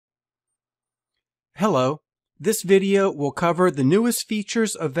Hello, this video will cover the newest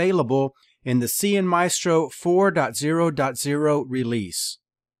features available in the cnMaestro 4.0.0 release.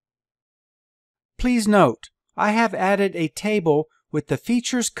 Please note, I have added a table with the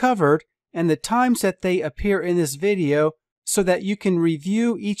features covered and the times that they appear in this video so that you can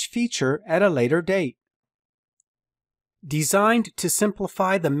review each feature at a later date. Designed to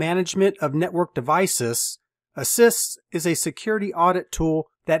simplify the management of network devices, Assist is a security audit tool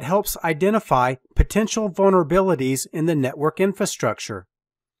that helps identify potential vulnerabilities in the network infrastructure.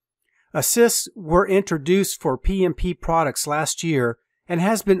 Assists were introduced for PMP products last year and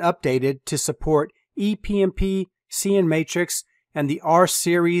has been updated to support ePMP, cnMaestro, and the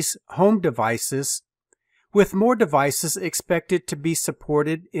R-Series home devices, with more devices expected to be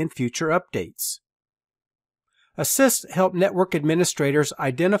supported in future updates. Assist help network administrators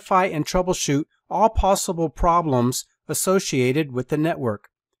identify and troubleshoot all possible problems associated with the network.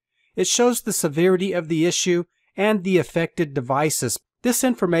 It shows the severity of the issue and the affected devices. This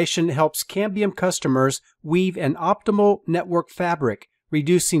information helps Cambium customers weave an optimal network fabric,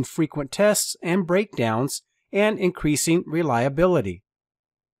 reducing frequent tests and breakdowns and increasing reliability.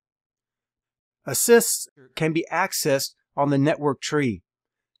 Assists can be accessed on the network tree.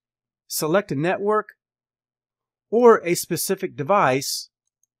 Select a network or a specific device,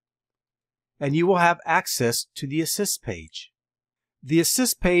 and you will have access to the Assist page. The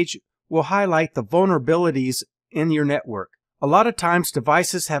Assist page will highlight the vulnerabilities in your network. A lot of times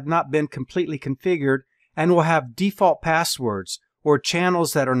devices have not been completely configured and will have default passwords or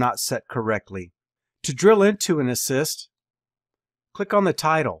channels that are not set correctly. To drill into an Assist, click on the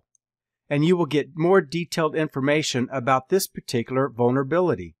title, and you will get more detailed information about this particular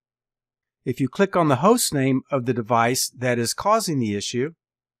vulnerability. If you click on the host name of the device that is causing the issue,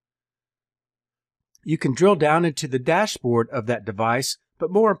 you can drill down into the dashboard of that device,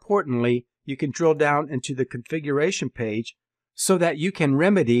 but more importantly, you can drill down into the configuration page so that you can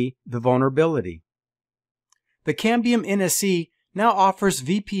remedy the vulnerability. The Cambium NSE now offers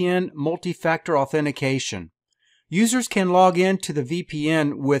VPN multi-factor authentication. Users can log in to the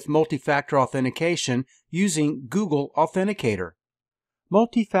VPN with multi-factor authentication using Google Authenticator.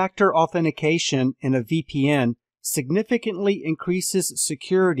 Multi-factor authentication in a VPN significantly increases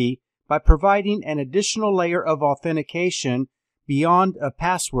security by providing an additional layer of authentication beyond a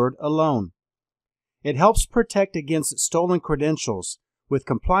password alone. It helps protect against stolen credentials with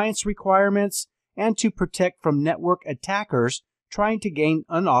compliance requirements and to protect from network attackers trying to gain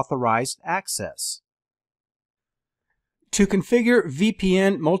unauthorized access. To configure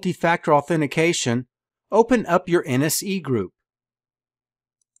VPN multi-factor authentication, open up your NSE group.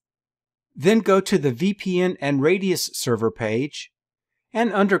 Then go to the VPN and Radius server page,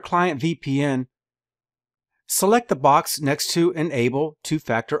 and under Client VPN, select the box next to Enable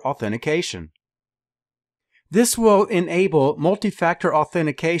Two-Factor Authentication. This will enable multi-factor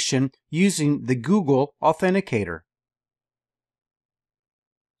authentication using the Google Authenticator.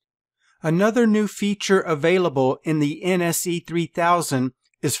 Another new feature available in the NSE 3000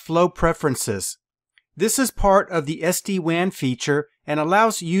 is Flow Preferences. This is part of the SD-WAN feature and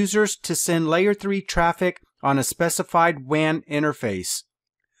allows users to send Layer 3 traffic on a specified WAN interface.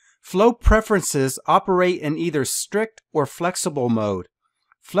 Flow preferences operate in either strict or flexible mode.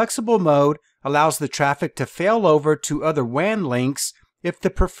 Flexible mode allows the traffic to fail over to other WAN links if the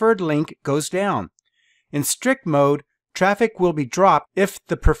preferred link goes down. In strict mode, traffic will be dropped if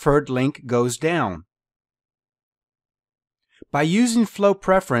the preferred link goes down. By using flow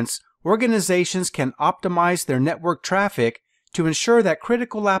preference, organizations can optimize their network traffic to ensure that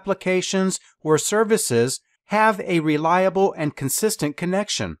critical applications or services have a reliable and consistent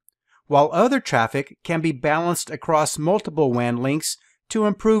connection, while other traffic can be balanced across multiple WAN links to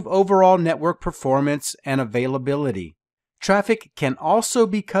improve overall network performance and availability. Traffic can also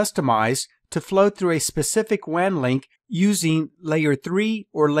be customized to flow through a specific WAN link using Layer 3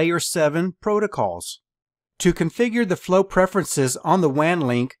 or Layer 7 protocols. To configure the flow preferences on the WAN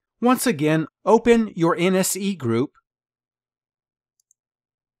link, once again, open your NSE group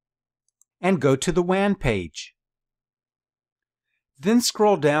and go to the WAN page. Then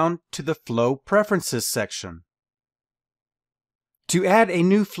scroll down to the Flow Preferences section. To add a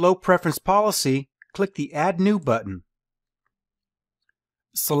new flow preference policy, click the Add New button.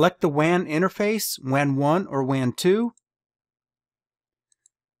 Select the WAN interface, WAN 1 or WAN 2,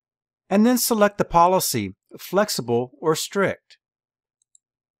 and then select the policy, Flexible or Strict.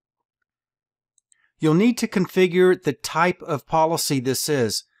 You'll need to configure the type of policy this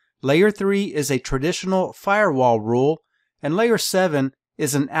is. Layer 3 is a traditional firewall rule, and Layer 7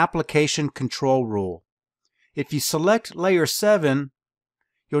 is an application control rule. If you select Layer 7,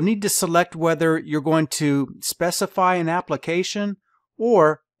 you'll need to select whether you're going to specify an application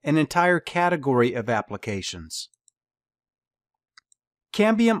or an entire category of applications.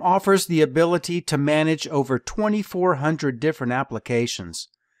 Cambium offers the ability to manage over 2,400 different applications.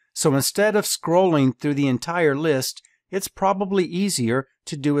 So instead of scrolling through the entire list, it's probably easier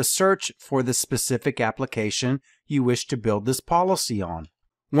to do a search for the specific application you wish to build this policy on.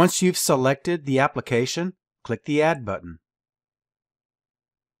 Once you've selected the application, click the Add button.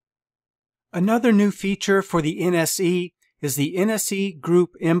 Another new feature for the NSE is the NSE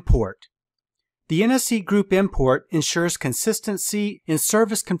Group Import. The NSE Group Import ensures consistency in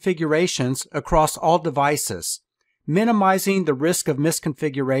service configurations across all devices, minimizing the risk of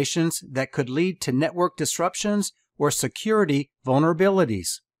misconfigurations that could lead to network disruptions or security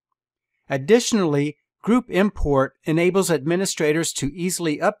vulnerabilities. Additionally, Group Import enables administrators to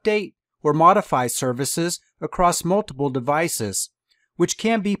easily update or modify services across multiple devices, which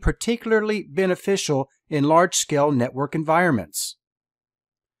can be particularly beneficial in large-scale network environments.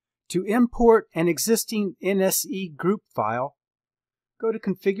 To import an existing NSE group file, go to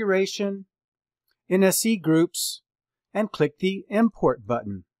Configuration, NSE Groups, and click the Import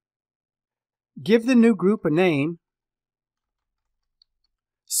button. Give the new group a name.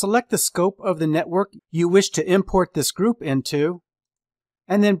 Select the scope of the network you wish to import this group into,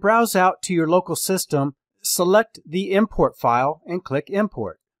 and then browse out to your local system, select the import file, and click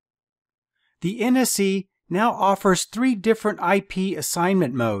Import. The NSE now offers 3 different IP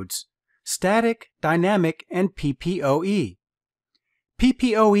assignment modes: static, dynamic, and PPOE.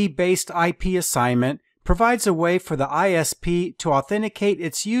 PPOE-based IP assignment provides a way for the ISP to authenticate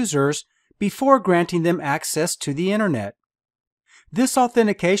its users before granting them access to the Internet. This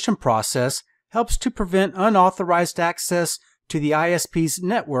authentication process helps to prevent unauthorized access to the ISP's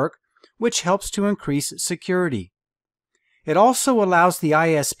network, which helps to increase security. It also allows the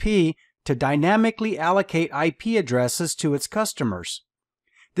ISP to dynamically allocate IP addresses to its customers.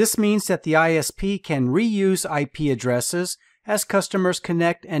 This means that the ISP can reuse IP addresses as customers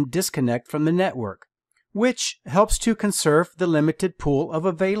connect and disconnect from the network, which helps to conserve the limited pool of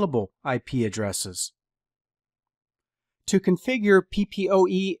available IP addresses. To configure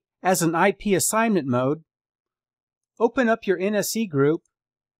PPOE as an IP assignment mode, open up your NSE group,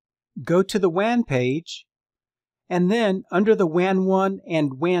 go to the WAN page, and then under the WAN 1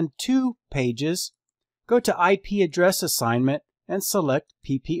 and WAN 2 pages, go to IP address assignment and select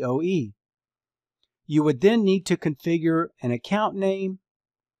PPOE. You would then need to configure an account name,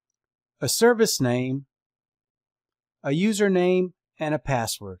 a service name, a username, and a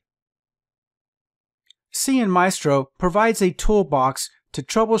password. cnMaestro provides a toolbox to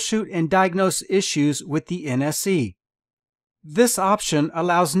troubleshoot and diagnose issues with the NSE. This option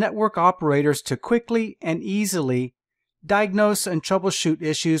allows network operators to quickly and easily diagnose and troubleshoot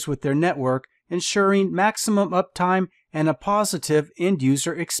issues with their network, ensuring maximum uptime and a positive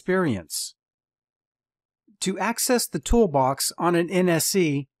end-user experience. To access the toolbox on an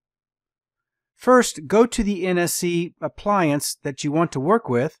NSE, first go to the NSE appliance that you want to work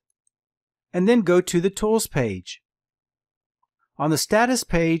with, and then go to the Tools page. On the Status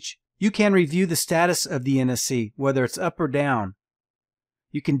page, you can review the status of the NSE, whether it's up or down.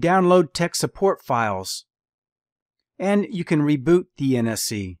 You can download tech support files, and you can reboot the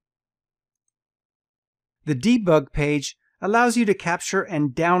NSE. The Debug page allows you to capture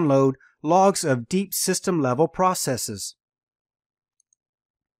and download logs of deep system-level processes.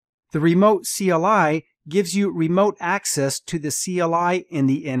 The Remote CLI gives you remote access to the CLI in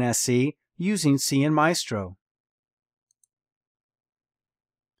the NSE using cnMaestro.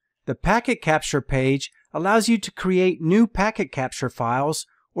 The Packet Capture page allows you to create new packet capture files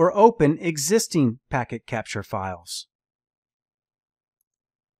or open existing packet capture files.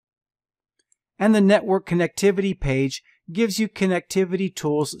 And the Network Connectivity page gives you connectivity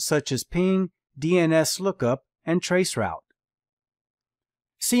tools such as ping, DNS lookup, and traceroute.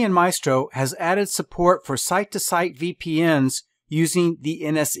 cnMaestro has added support for site-to-site VPNs using the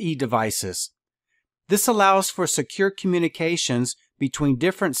NSE devices. This allows for secure communications between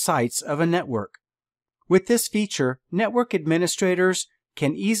different sites of a network. With this feature, network administrators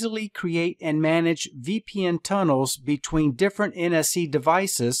can easily create and manage VPN tunnels between different NSE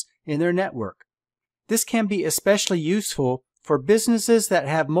devices in their network. This can be especially useful for businesses that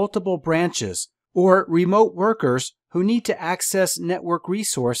have multiple branches or remote workers who need to access network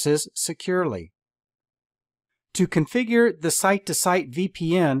resources securely. To configure the site-to-site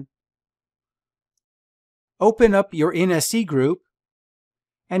VPN, open up your NSE group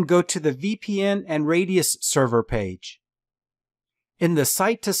and go to the VPN and Radius server page. In the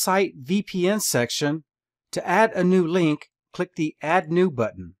site-to-site VPN section, to add a new link, click the Add New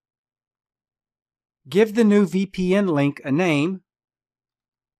button. Give the new VPN link a name.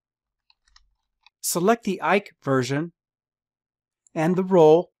 Select the IKE version and the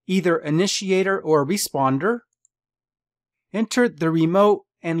role, either initiator or responder. Enter the remote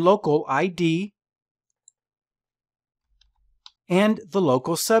and local ID and the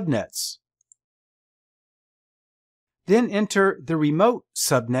local subnets. Then enter the remote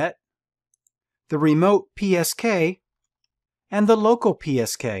subnet, the remote PSK, and the local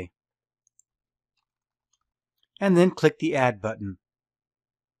PSK. And then click the Add button.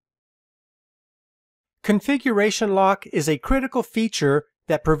 Configuration lock is a critical feature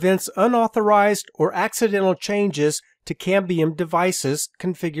that prevents unauthorized or accidental changes to Cambium devices'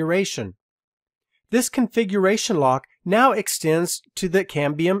 configuration. This configuration lock now extends to the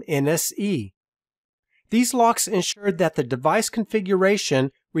Cambium NSE. These locks ensure that the device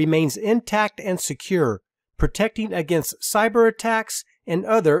configuration remains intact and secure, protecting against cyber attacks and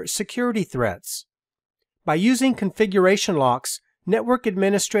other security threats. By using configuration locks, network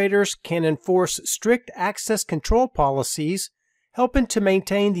administrators can enforce strict access control policies, helping to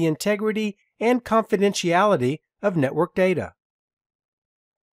maintain the integrity and confidentiality of network data.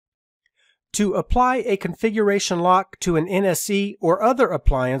 To apply a configuration lock to an NSE or other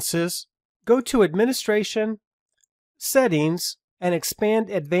appliances, go to Administration, Settings, and expand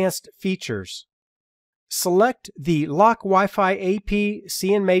Advanced Features. Select the Lock Wi-Fi AP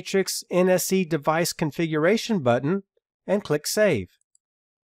cnMaestro NSE Device Configuration button and click Save.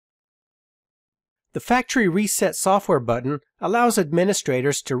 The Factory Reset Software button allows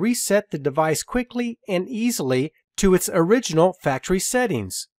administrators to reset the device quickly and easily to its original factory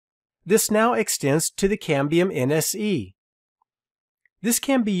settings. This now extends to the Cambium NSE. This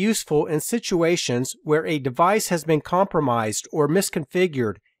can be useful in situations where a device has been compromised or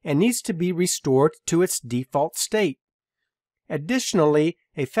misconfigured and needs to be restored to its default state. Additionally,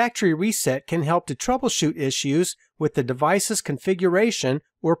 a factory reset can help to troubleshoot issues with the device's configuration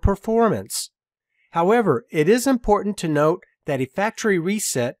or performance. However, it is important to note that a factory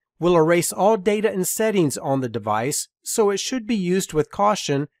reset will erase all data and settings on the device, so it should be used with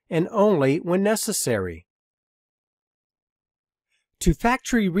caution and only when necessary. To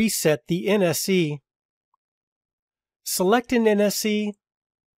factory reset the NSE, select an NSE,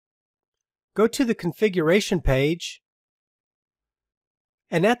 go to the configuration page,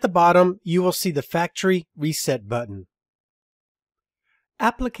 and at the bottom you will see the Factory Reset button.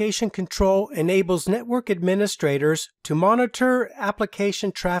 Application control enables network administrators to monitor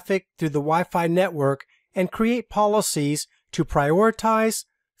application traffic through the Wi-Fi network and create policies to prioritize,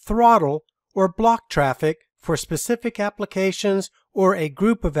 throttle, or block traffic for specific applications or a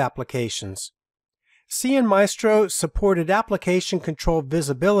group of applications. cnMaestro supported application control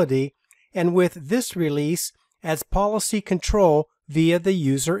visibility, and with this release adds policy control via the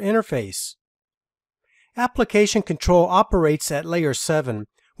user interface. Application control operates at layer 7,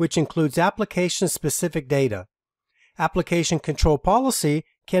 which includes application-specific data. Application control policy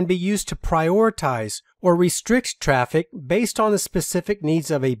can be used to prioritize or restrict traffic based on the specific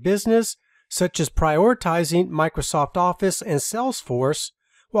needs of a business, such as prioritizing Microsoft Office and Salesforce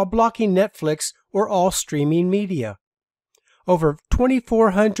while blocking Netflix or all streaming media. Over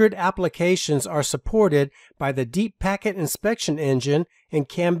 2,400 applications are supported by the Deep Packet Inspection Engine in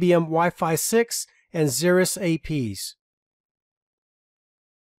Cambium Wi-Fi 6 and Xeris APs.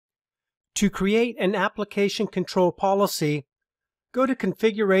 To create an application control policy, go to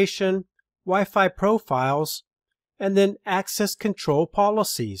Configuration, Wi-Fi Profiles, and then Access Control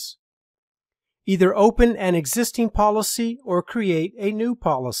Policies. Either open an existing policy or create a new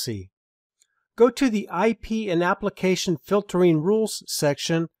policy. Go to the IP and Application Filtering Rules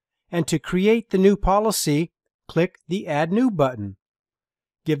section, and to create the new policy, click the Add New button.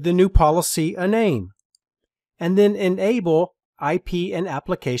 Give the new policy a name, and then enable IP and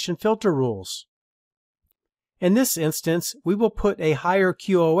Application Filter Rules. In this instance, we will put a higher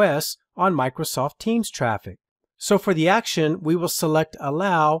QoS on Microsoft Teams traffic. So for the action, we will select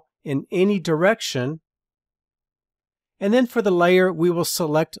Allow in any direction, and then for the layer, we will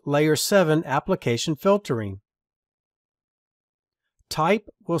select Layer 7 Application Filtering. Type,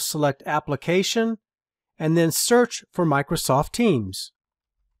 we'll select Application, and then search for Microsoft Teams.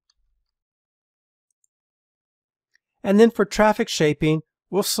 And then for traffic shaping,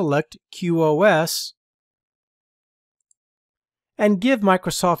 we'll select QoS and give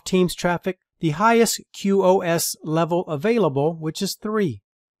Microsoft Teams traffic the highest QoS level available, which is 3.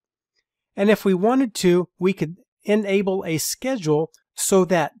 And if we wanted to, we could enable a schedule so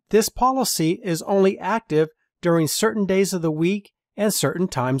that this policy is only active during certain days of the week and certain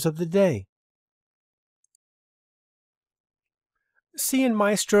times of the day.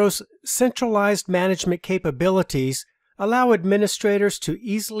 cnMaestro's centralized management capabilities allow administrators to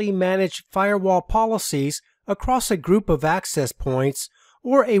easily manage firewall policies across a group of access points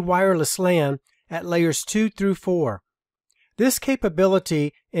or a wireless LAN at layers 2 through 4. This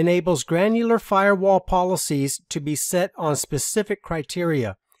capability enables granular firewall policies to be set on specific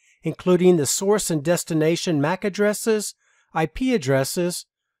criteria, including the source and destination MAC addresses, IP addresses,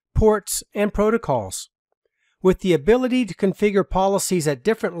 ports, and protocols. With the ability to configure policies at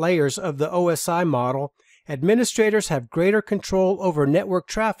different layers of the OSI model, administrators have greater control over network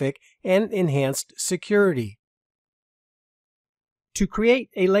traffic and enhanced security. To create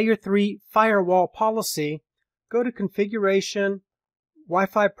a Layer 3 firewall policy, go to Configuration,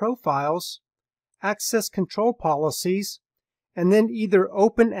 Wi-Fi Profiles, Access Control Policies, and then either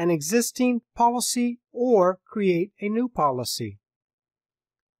open an existing policy or create a new policy.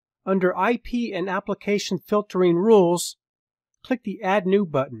 Under IP and Application Filtering Rules, click the Add New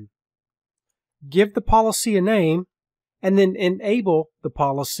button. Give the policy a name, and then enable the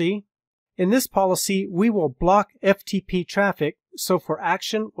policy. In this policy, we will block FTP traffic, so for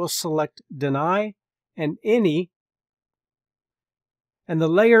action, we'll select Deny and Any, and the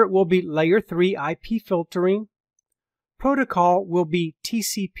layer will be Layer 3 IP filtering. Protocol will be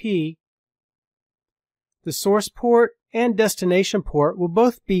TCP. The source port and destination port will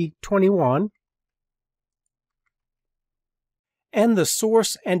both be 21. And the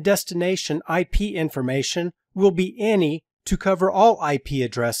source and destination IP information will be Any to cover all IP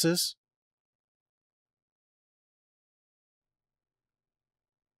addresses.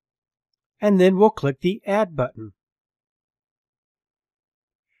 And then we'll click the Add button.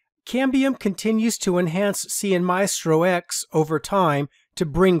 Cambium continues to enhance cnMaestro X over time to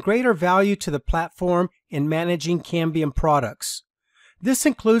bring greater value to the platform in managing Cambium products. This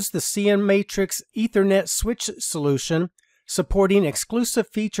includes the cnMatrix Ethernet switch solution, supporting exclusive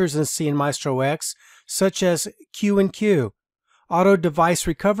features in cnMaestro X such as Q&Q, auto device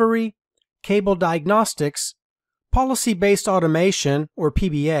recovery, cable diagnostics, policy-based automation or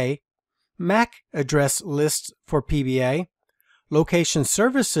PBA, MAC address lists for PBA, location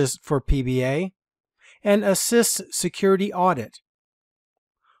services for PBA, and assist security audit.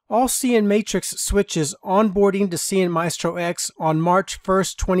 All cnMatrix switches onboarding to cnMaestro X on March 1,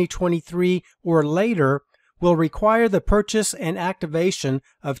 2023 or later will require the purchase and activation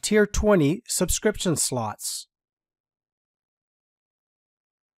of Tier 20 subscription slots.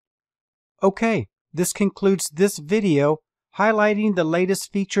 Okay, this concludes this video highlighting the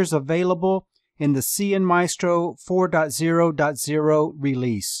latest features available in the cnMaestro 4.0.0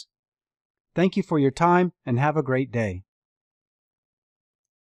 release. Thank you for your time and have a great day.